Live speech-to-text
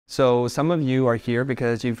So some of you are here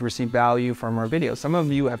because you've received value from our videos. Some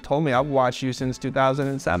of you have told me I've watched you since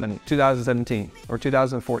 2017, or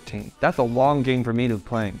 2014. That's a long game for me to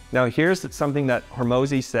play. Now here's something that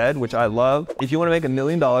Hormozi said, which I love. If you want to make $1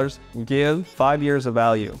 million, give 5 years of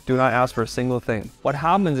value. Do not ask for a single thing. What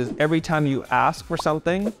happens is every time you ask for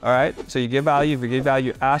something, all right, so you give value, if you give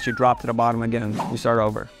value, ask, you drop to the bottom again. You start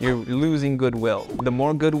over. You're losing goodwill. The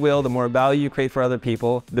more goodwill, the more value you create for other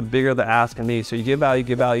people, the bigger the ask can be. So you give value,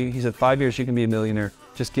 give value. He said 5 years you can be a millionaire.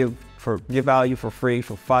 Just give value for free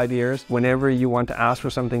for 5 years. Whenever you want to ask for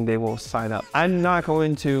something, they will sign up. I'm not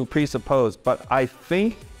going to presuppose, but I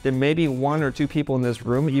think there may be 1 or 2 people in this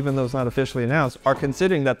room, even though it's not officially announced, are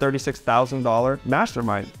considering that $36,000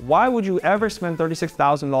 mastermind. Why would you ever spend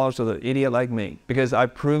 $36,000 with an idiot like me? Because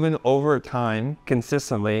I've proven over time,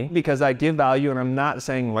 consistently, because I give value and I'm not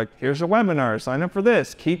saying like, here's a webinar, sign up for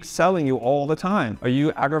this, keep selling you all the time. Are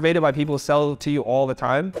you aggravated by people sell to you all the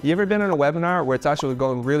time? You ever been in a webinar where it's actually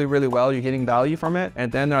going really, really well, you're getting value from it,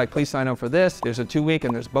 and then they're like, please sign up for this, there's a 2-week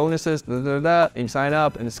and there's bonuses, and you sign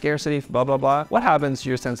up and the scarcity, blah, blah, blah. What happens to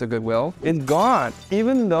your sense of goodwill? It's gone,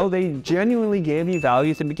 even though they genuinely gave you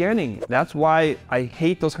value at the beginning. That's why I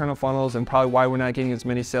hate those kind of funnels, and probably why we're not getting as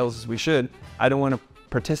many sales as we should. I don't want to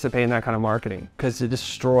participate in that kind of marketing because it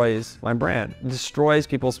destroys my brand. It destroys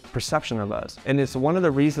people's perception of us. And it's one of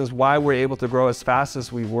the reasons why we're able to grow as fast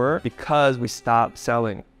as we were, because we stopped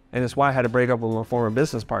selling. And it's why I had to break up with my former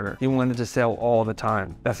business partner. He wanted to sell all the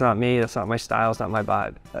time. That's not me, that's not my style, it's not my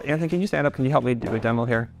vibe. Anthony, can you stand up? Can you help me do a demo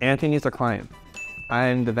here? Anthony's a client.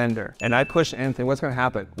 I'm the vendor, and I push Anthony. What's gonna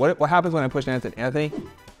happen? What happens when I push Anthony? Anthony,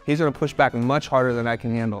 he's gonna push back much harder than I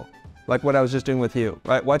can handle. Like what I was just doing with you,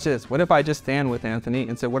 right? Watch this. What if I just stand with Anthony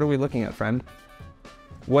and say, what are we looking at, friend?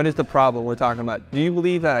 What is the problem we're talking about? Do you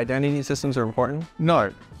believe that identity systems are important? No.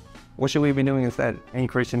 What should we be doing instead?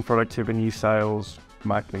 Increasing productivity, sales,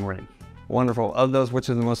 marketing range. Wonderful. Of those, which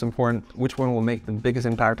is the most important? Which one will make the biggest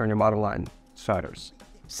impact on your bottom line? Sales.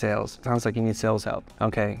 Sales. Sounds like you need sales help.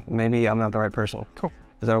 Okay, maybe I'm not the right person. Cool.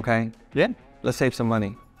 Is that okay? Yeah. Let's save some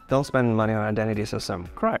money. Don't spend money on identity system.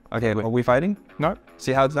 Correct. Okay, are we fighting? No.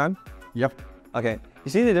 See how it's done? Yep. Okay,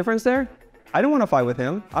 you see the difference there? I don't want to fight with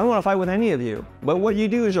him. I don't want to fight with any of you. But what you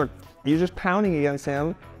do is you're just pounding against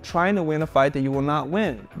him, trying to win a fight that you will not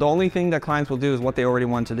win. The only thing that clients will do is what they already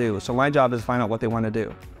want to do. So my job is to find out what they want to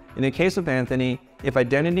do. In the case of Anthony, if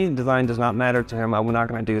identity and design does not matter to him, I'm not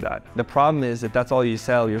going to do that. The problem is if that's all you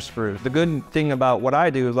sell, you're screwed. The good thing about what I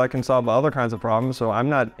do is I can solve other kinds of problems, so I'm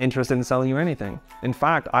not interested in selling you anything. In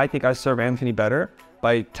fact, I think I serve Anthony better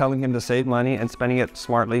by telling him to save money and spending it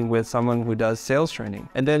smartly with someone who does sales training.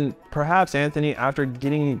 And then perhaps Anthony, after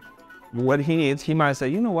getting what he needs, he might say,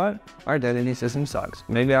 you know what? Our identity system sucks.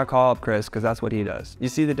 Maybe I'll call up Chris because that's what he does. You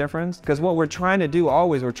see the difference? Because what we're trying to do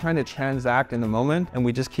always, we're trying to transact in the moment, and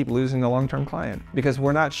we just keep losing the long-term client because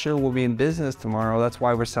we're not sure we'll be in business tomorrow. That's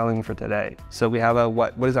why we're selling for today. So we have a,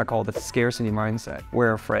 what is that called? The scarcity mindset.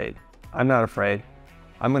 We're afraid. I'm not afraid.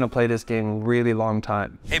 I'm gonna play this game a really long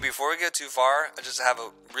time. Hey, before we get too far, I just have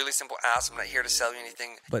a really simple ask. I'm not here to sell you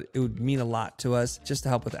anything, but it would mean a lot to us just to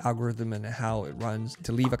help with the algorithm and how it runs,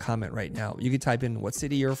 to leave a comment right now. You can type in what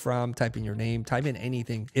city you're from, type in your name, type in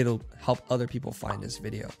anything. It'll help other people find this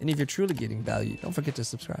video. And if you're truly getting value, don't forget to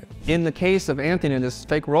subscribe. In the case of Anthony, this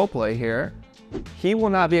fake role play here, he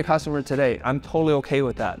will not be a customer today. I'm totally okay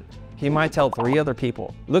with that. He might tell 3 other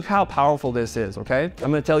people. Look how powerful this is, okay? I'm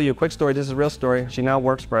gonna tell you a quick story. This is a real story. She now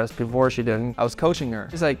works for us. Before she didn't. I was coaching her.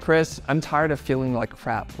 She's like, Chris, I'm tired of feeling like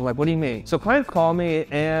crap. I'm like, what do you mean? So clients call me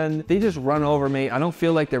and they just run over me. I don't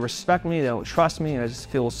feel like they respect me. They don't trust me. And I just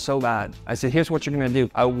feel so bad. I said, here's what you're gonna do.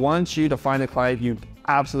 I want you to find a client you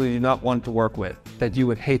absolutely do not want to work with, that you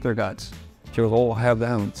would hate their guts. She goes, oh, I'll have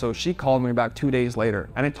them. So she called me back 2 days later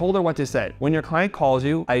and I told her what to say. When your client calls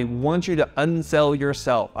you, I want you to unsell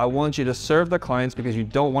yourself. I want you to serve the clients because you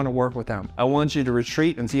don't want to work with them. I want you to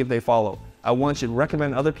retreat and see if they follow. I want you to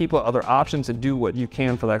recommend other people, other options, and do what you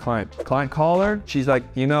can for that client. Client called her, she's like,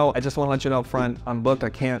 you know, I just want to let you know up front, I'm booked, I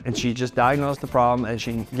can't. And she just diagnosed the problem and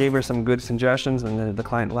she gave her some good suggestions and then the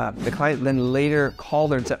client left. The client then later called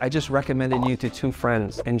her and said, I just recommended you to 2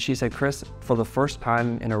 friends. And she said, Chris, for the first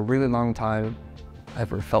time in a really long time, I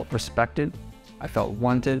ever felt respected, I felt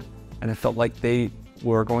wanted, and I felt like they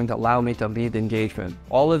were going to allow me to lead the engagement.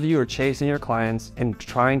 All of you are chasing your clients and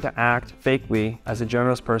trying to act fakely as a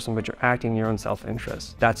generous person, but you're acting in your own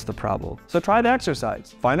self-interest. That's the problem. So try the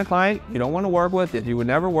exercise. Find a client you don't want to work with, that you would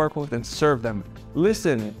never work with, and serve them.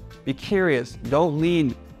 Listen, be curious, don't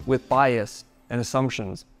lead with bias and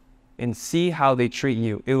assumptions, and see how they treat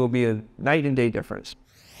you. It will be a night and day difference.